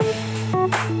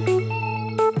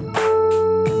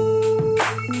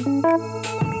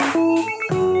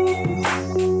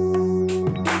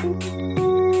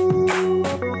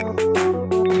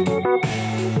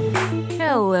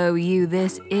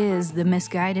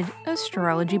Misguided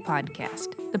Astrology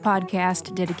Podcast, the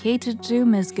podcast dedicated to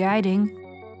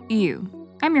misguiding you.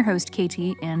 I'm your host,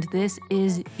 KT, and this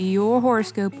is your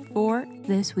horoscope for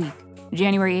this week,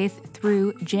 January 8th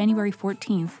through January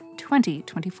 14th,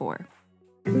 2024.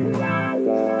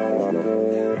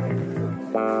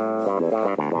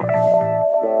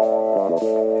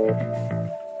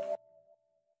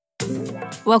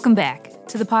 Welcome back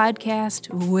to the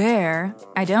podcast where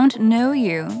I don't know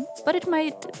you, but it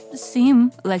might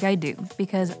seem like I do,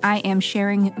 because I am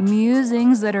sharing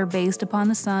musings that are based upon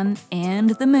the sun and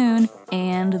the moon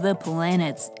and the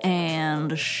planets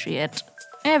and shit.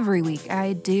 Every week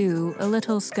I do a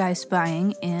little sky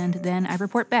spying and then I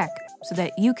report back so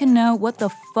that you can know what the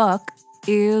fuck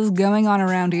is going on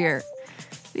around here.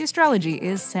 The astrology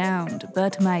is sound,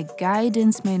 but my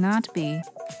guidance may not be.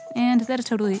 And that is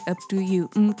totally up to you,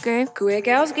 okay? Quick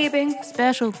housekeeping.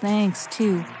 Special thanks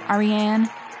to Ariane,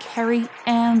 Carrie,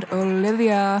 and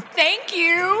Olivia. Thank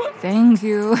you. Thank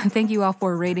you. Thank you all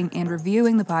for rating and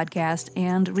reviewing the podcast.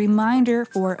 And reminder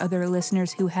for other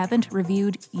listeners who haven't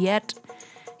reviewed yet,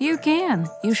 you can.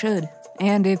 You should.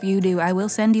 And if you do, I will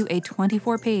send you a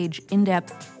 24-page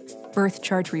in-depth birth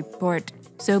chart report.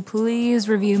 So please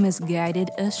review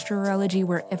Misguided Astrology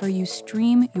wherever you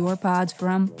stream your pods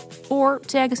from, or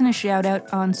tag us in a shout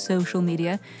out on social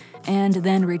media, and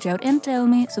then reach out and tell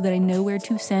me so that I know where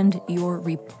to send your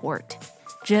report.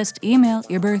 Just email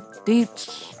your birth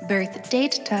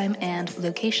date, time, and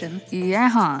location.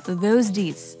 Those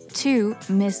deets to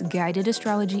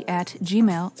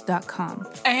misguidedastrology@gmail.com.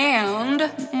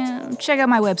 And check out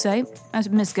my website at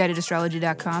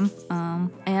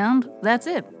misguidedastrology.com. And that's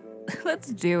it. Let's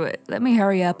do it. Let me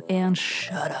hurry up and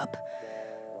shut up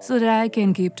so that I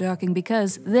can keep talking,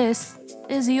 because this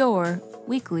is your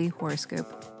weekly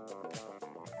horoscope.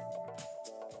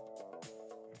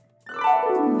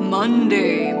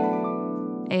 Monday.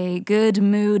 A good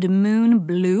mood moon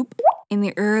bloop in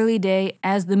the early day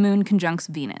as the moon conjuncts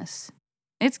Venus.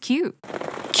 It's cute.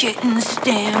 Kitten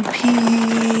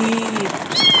stampede.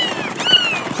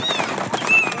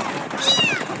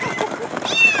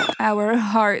 Our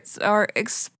hearts are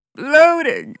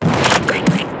exploding.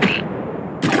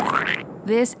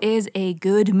 This is a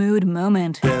good mood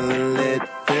moment. Feeling lit,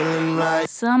 feeling right.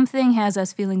 Something has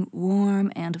us feeling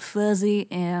warm and fuzzy,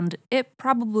 and it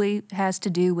probably has to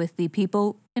do with the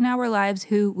people in our lives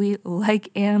who we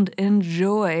like and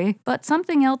enjoy. But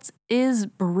something else is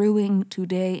brewing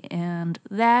today, and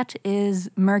that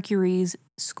is Mercury's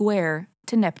square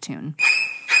to Neptune.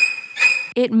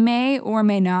 It may or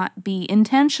may not be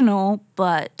intentional,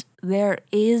 but there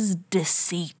is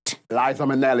deceit. Liza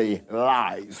Minnelli,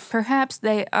 lies. Perhaps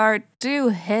they are too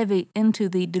heavy into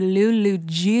the Delulu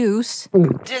juice.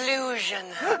 Delusion.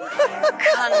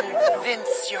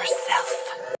 Convince yourself.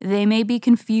 They may be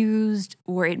confused,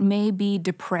 or it may be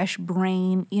depression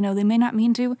brain. They may not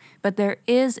mean to, but there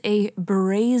is a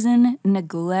brazen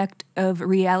neglect of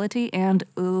reality and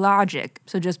logic.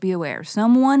 So just be aware.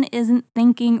 Someone isn't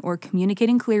thinking or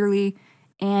communicating clearly,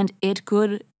 and it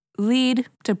could lead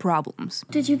to problems.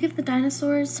 Did you give the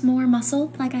dinosaurs more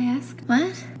muscle, like I asked?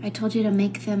 What? I told you to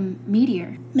make them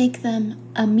meteor. Make them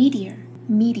a meteor.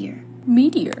 Meteor.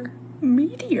 Meteor.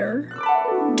 Meteor.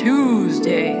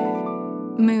 Tuesday.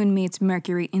 Moon meets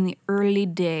Mercury in the early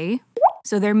day,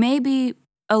 so there may be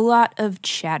a lot of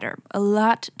chatter, a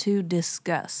lot to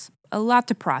discuss, a lot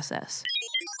to process.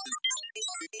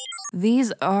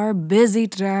 These are busy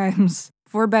times,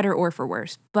 for better or for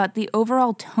worse, but the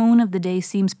overall tone of the day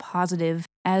seems positive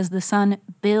as the sun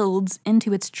builds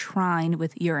into its trine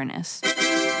with Uranus.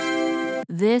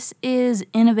 This is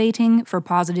innovating for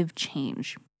positive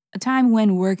change. A time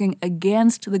when working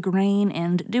against the grain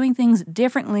and doing things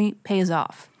differently pays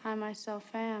off. I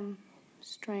myself am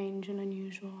strange and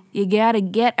unusual. You gotta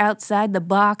get outside the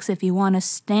box if you want to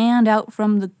stand out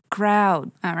from the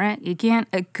crowd, all right? You can't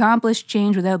accomplish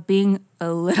change without being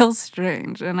a little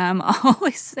strange, and I'm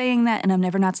always saying that, and I'm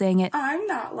never not saying it. I'm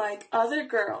not like other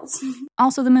girls.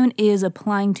 Also, the moon is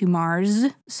applying to Mars,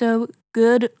 so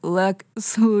good luck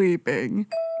sleeping.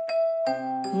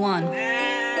 1,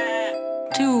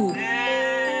 2.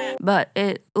 But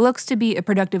it looks to be a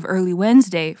productive early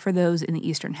Wednesday for those in the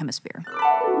Eastern Hemisphere.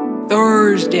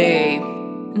 Thursday.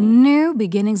 New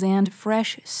beginnings and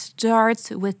fresh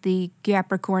starts with the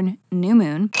Capricorn new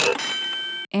moon.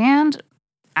 And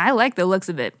I like the looks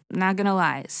of it, not gonna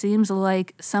lie. Seems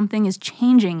like something is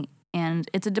changing, and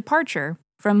it's a departure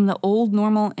from the old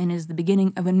normal and is the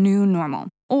beginning of a new normal.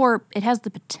 Or it has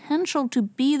the potential to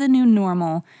be the new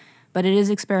normal, but it is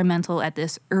experimental at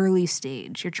this early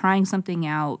stage. You're trying something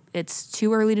out. It's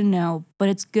too early to know, but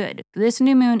it's good. This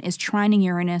new moon is trining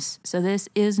Uranus, so this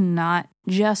is not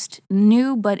just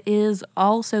new, but is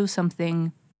also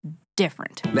something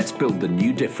different. Let's build the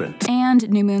new different. And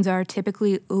new moons are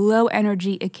typically low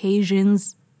energy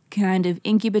occasions, kind of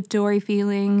incubatory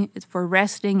feeling. It's for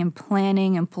resting and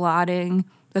planning and plotting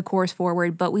the course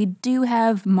forward, but we do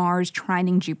have Mars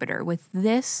trining Jupiter with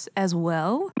this as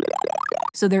well.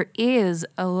 So there is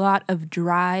a lot of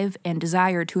drive and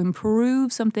desire to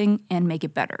improve something and make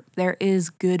it better. There is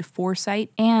good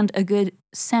foresight and a good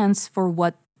sense for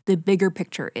what the bigger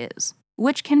picture is,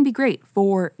 which can be great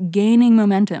for gaining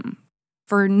momentum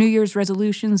for New Year's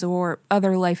resolutions or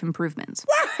other life improvements.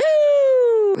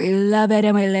 We love it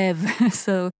and we live.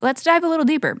 So let's dive a little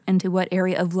deeper into what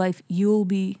area of life you'll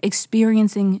be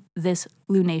experiencing this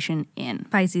lunation in.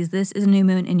 Pisces, this is a new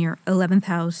moon in your 11th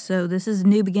house. So this is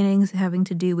new beginnings having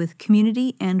to do with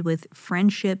community and with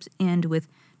friendships and with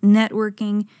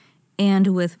networking and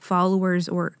with followers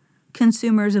or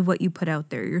consumers of what you put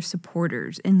out there, your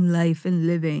supporters in life and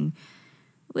living,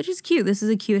 which is cute. This is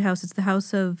a cute house. It's the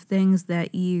house of things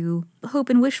that you hope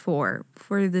and wish for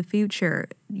the future,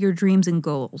 your dreams and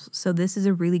goals. So this is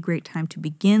a really great time to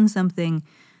begin something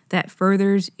that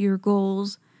furthers your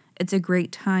goals. It's a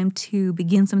great time to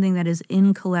begin something that is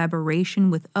in collaboration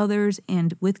with others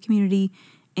and with community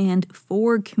and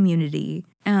for community.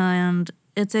 And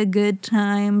it's a good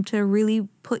time to really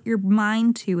put your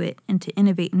mind to it and to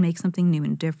innovate and make something new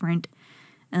and different.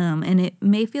 And it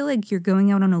may feel like you're going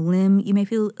out on a limb. You may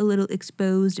feel a little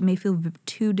exposed. It may feel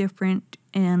too different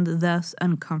and thus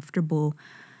uncomfortable.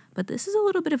 But this is a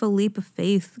little bit of a leap of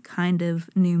faith kind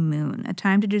of new moon, a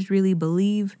time to just really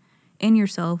believe in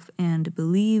yourself and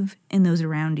believe in those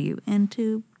around you and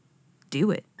to do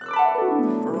it.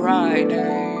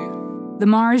 Friday. The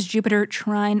Mars-Jupiter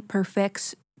trine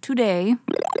perfects today.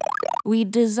 We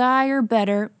desire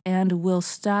better and will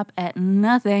stop at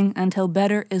nothing until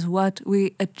better is what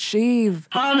we achieve.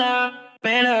 Harder,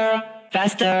 better,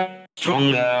 faster,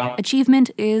 stronger.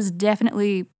 Achievement is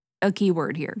definitely a key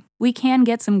word here. We can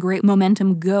get some great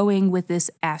momentum going with this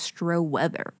astro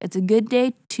weather. It's a good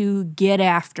day to get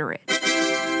after it.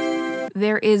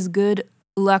 There is good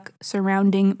luck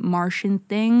surrounding Martian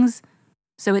things,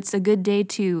 so it's a good day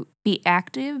to be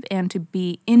active and to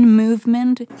be in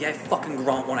movement. Yeah, I fucking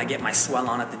grunt when I get my swell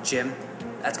on at the gym.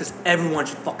 That's because everyone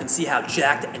should fucking see how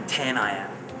jacked and tan I am.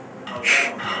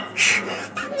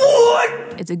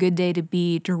 What? It's a good day to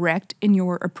be direct in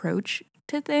your approach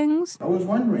to things. I was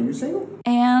wondering, you single?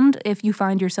 And if you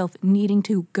find yourself needing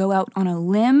to go out on a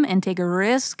limb and take a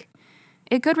risk,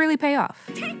 it could really pay off.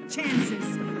 Take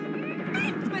chances.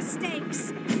 Make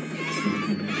mistakes.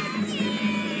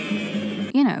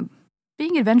 You know,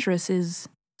 being adventurous is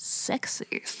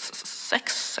sexy.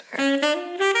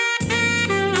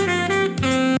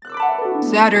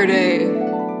 Saturday.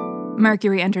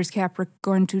 Mercury enters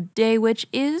Capricorn today, which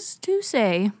is to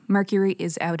say Mercury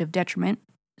is out of detriment.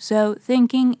 So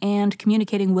thinking and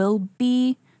communicating will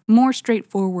be more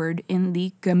straightforward in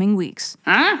the coming weeks.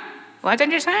 Huh? What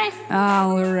did you say?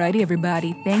 Alrighty,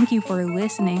 everybody. Thank you for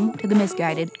listening to the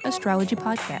Misguided Astrology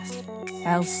Podcast.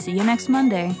 I'll see you next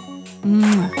Monday.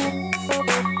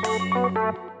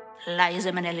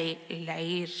 Liza Minnelli,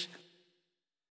 lies.